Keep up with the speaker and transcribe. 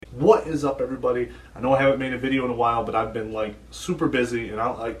What is up, everybody? I know I haven't made a video in a while, but I've been like super busy, and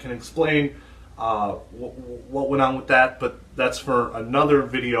I can explain what went on with that, but that's for another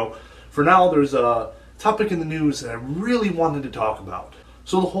video. For now, there's a topic in the news that I really wanted to talk about.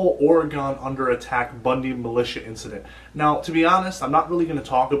 So the whole Oregon under attack Bundy Militia incident. Now, to be honest, I'm not really going to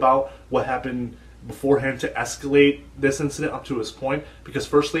talk about what happened beforehand to escalate this incident up to this point, because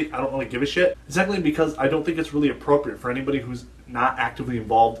firstly, I don't really give a shit. Secondly, because I don't think it's really appropriate for anybody who's not actively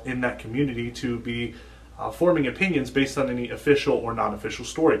involved in that community to be forming opinions based on any official or non-official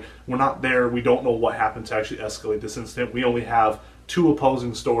story. We're not there. We don't know what happened to actually escalate this incident. We only have two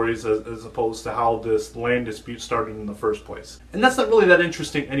opposing stories as opposed to how this land dispute started in the first place. And that's not really that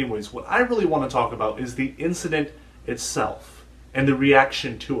interesting anyways. What I really want to talk about is the incident itself and the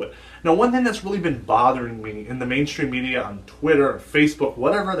reaction to it. Now, one thing that's really been bothering me in the mainstream media, on Twitter, or Facebook,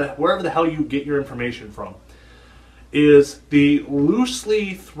 wherever the hell you get your information from, is the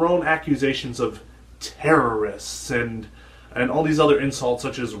loosely thrown accusations of terrorists and all these other insults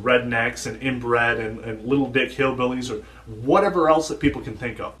such as rednecks and inbred and little dick hillbillies or whatever else that people can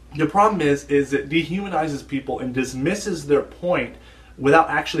think of. The problem is it dehumanizes people and dismisses their point without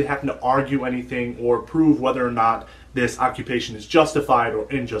actually having to argue anything or prove whether or not this occupation is justified or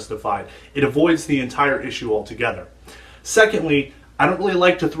unjustified. It avoids the entire issue altogether. Secondly, I don't really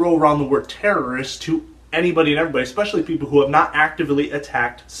like to throw around the word terrorist to anybody and everybody, especially people who have not actively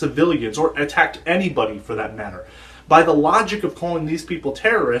attacked civilians or attacked anybody for that matter. By the logic of calling these people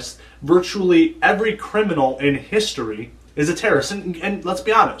terrorists, virtually every criminal in history is a terrorist. And let's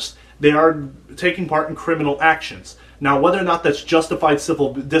be honest, they are taking part in criminal actions. Now, whether or not that's justified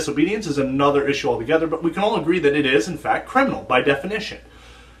civil disobedience is another issue altogether, but we can all agree that it is, in fact, criminal by definition.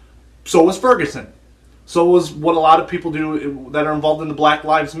 So was Ferguson. So was what a lot of people do that are involved in the Black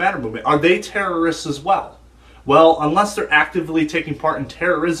Lives Matter movement. Are they terrorists as well? Well, unless they're actively taking part in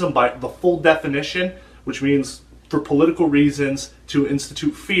terrorism by the full definition, which means for political reasons to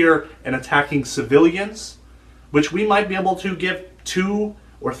institute fear and attacking civilians, which we might be able to give 2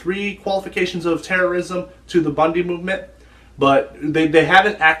 or 3 qualifications of terrorism to the Bundy movement, but they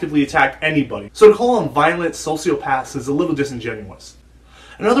haven't actively attacked anybody. So to call them violent sociopaths is a little disingenuous.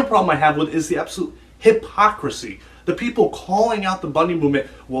 Another problem I have with is the absolute hypocrisy. The people calling out the Bundy movement,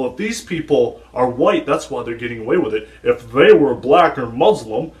 well, if these people are white, that's why they're getting away with it. If they were black or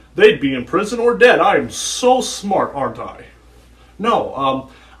Muslim, they'd be in prison or dead. I am so smart, aren't I? No,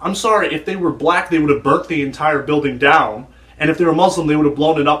 I'm sorry, if they were black, they would have burnt the entire building down. And if they were Muslim, they would have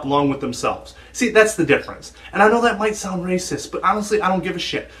blown it up along with themselves. See, that's the difference. And I know that might sound racist, but honestly, I don't give a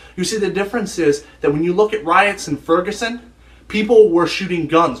shit. You see, the difference is that when you look at riots in Ferguson, people were shooting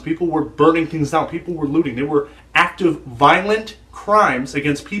guns, people were burning things down, people were looting. There were active, violent crimes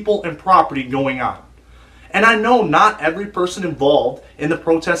against people and property going on. And I know not every person involved in the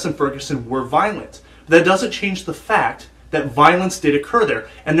protests in Ferguson were violent. But that doesn't change the fact that violence did occur there.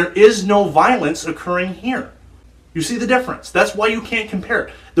 And there is no violence occurring here. You see the difference? That's why you can't compare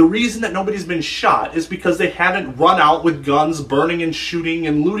it. The reason that nobody's been shot is because they haven't run out with guns, burning and shooting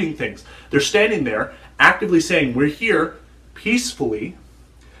and looting things. They're standing there actively saying, we're here peacefully.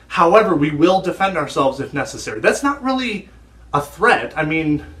 However, we will defend ourselves if necessary. That's not really a threat. I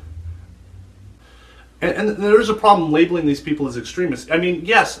mean, and there's a problem labeling these people as extremists. I mean,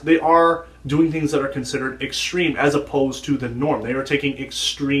 yes, they are doing things that are considered extreme as opposed to the norm. They are taking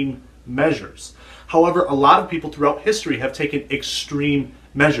extreme measures. However, a lot of people throughout history have taken extreme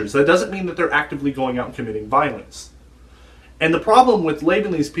measures. That doesn't mean that they're actively going out and committing violence. And the problem with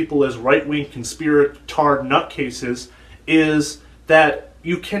labeling these people as right-wing conspiratard nutcases is that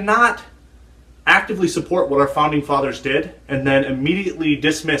you cannot actively support what our founding fathers did and then immediately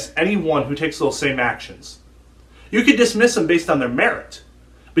dismiss anyone who takes those same actions. You can dismiss them based on their merit,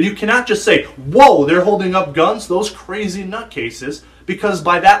 but you cannot just say, whoa, they're holding up guns, those crazy nutcases, because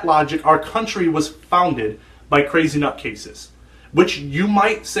by that logic, our country was founded by crazy nutcases, which you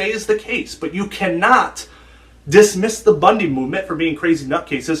might say is the case, but you cannot dismiss the Bundy movement for being crazy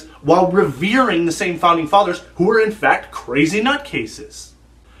nutcases while revering the same founding fathers who were in fact crazy nutcases.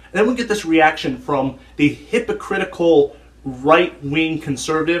 And then we get this reaction from the hypocritical right-wing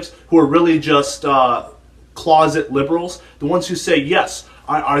conservatives who are really just closet liberals, the ones who say, yes,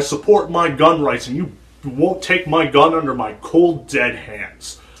 I support my gun rights and you won't take my gun under my cold, dead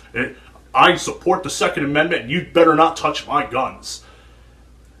hands. I support the Second Amendment and you'd better not touch my guns.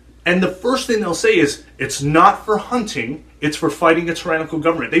 And the first thing they'll say is, it's not for hunting, it's for fighting a tyrannical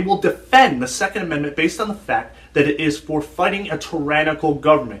government. They will defend the Second Amendment based on the fact that it is for fighting a tyrannical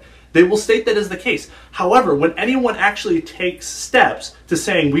government. They will state that is the case. However, when anyone actually takes steps to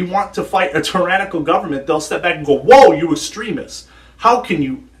saying we want to fight a tyrannical government, they'll step back and go, whoa, you extremists. How can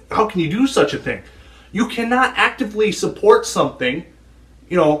you how can you do such a thing? You cannot actively support something,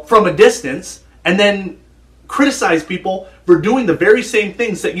 from a distance and then criticize people for doing the very same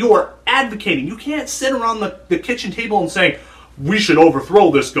things that you are advocating. You can't sit around the kitchen table and say, we should overthrow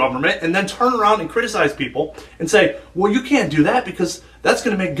this government, and then turn around and criticize people and say, well, you can't do that because that's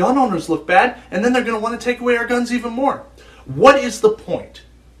going to make gun owners look bad, and then they're going to want to take away our guns even more. What is the point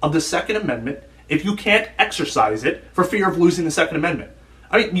of the Second Amendment if you can't exercise it for fear of losing the Second Amendment?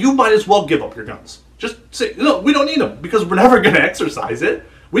 I mean, you might as well give up your guns. Just say, no, we don't need them because we're never going to exercise it.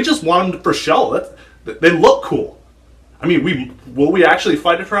 We just want them for show. They look cool. I mean, will we actually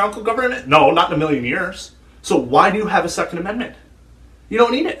fight a tyrannical government? No, not in a million years. So why do you have a Second Amendment? You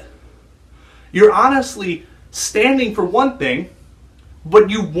don't need it. You're honestly standing for one thing,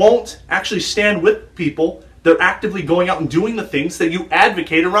 but you won't actually stand with people that are actively going out and doing the things that you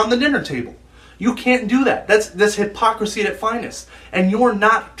advocate around the dinner table. You can't do that. That's hypocrisy at its finest. And you're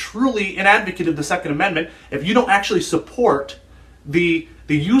not truly an advocate of the Second Amendment if you don't actually support the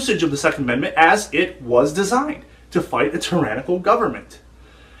usage of the Second Amendment as it was designed to fight a tyrannical government.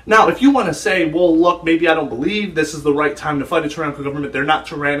 Now, if you want to say, well, look, maybe I don't believe this is the right time to fight a tyrannical government, they're not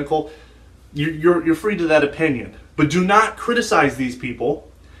tyrannical, you're free to that opinion. But do not criticize these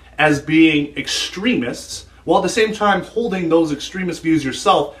people as being extremists, while at the same time holding those extremist views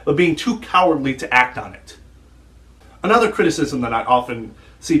yourself, but being too cowardly to act on it. Another criticism that I often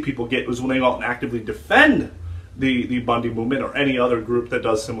see people get is when they go out and actively defend the Bundy movement or any other group that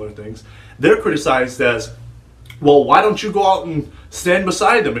does similar things. They're criticized as, well, why don't you go out and stand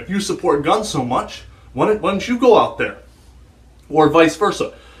beside them? If you support guns so much, why don't you go out there? Or vice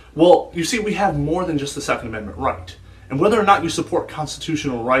versa. Well, you see, we have more than just the Second Amendment right. And whether or not you support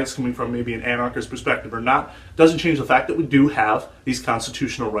constitutional rights coming from maybe an anarchist perspective or not, doesn't change the fact that we do have these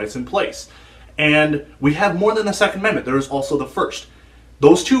constitutional rights in place. And we have more than the Second Amendment. There is also the First.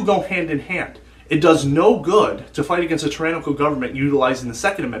 Those two go hand in hand. It does no good to fight against a tyrannical government utilizing the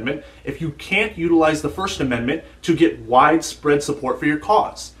Second Amendment if you can't utilize the First Amendment to get widespread support for your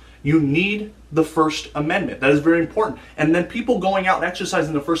cause. You need the First Amendment. That is very important. And then people going out and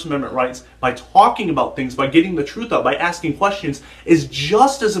exercising the First Amendment rights by talking about things, by getting the truth out, by asking questions, is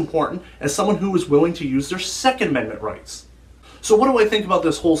just as important as someone who is willing to use their Second Amendment rights. So what do I think about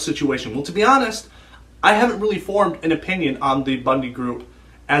this whole situation? Well, to be honest, I haven't really formed an opinion on the Bundy group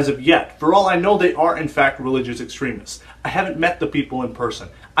as of yet. For all I know, they are in fact religious extremists. I haven't met the people in person.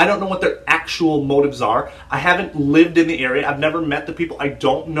 I don't know what their actual motives are. I haven't lived in the area. I've never met the people. I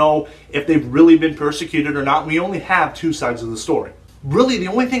don't know if they've really been persecuted or not. We only have two sides of the story. Really, the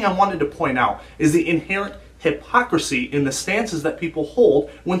only thing I wanted to point out is the inherent hypocrisy in the stances that people hold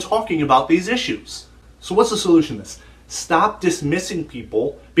when talking about these issues. So what's the solution to this? Stop dismissing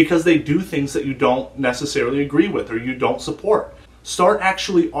people because they do things that you don't necessarily agree with or you don't support. Start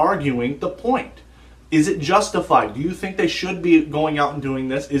actually arguing the point. Is it justified? Do you think they should be going out and doing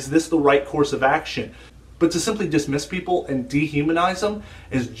this? Is this the right course of action? But to simply dismiss people and dehumanize them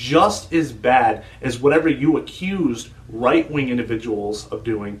is just as bad as whatever you accused right-wing individuals of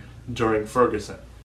doing during Ferguson.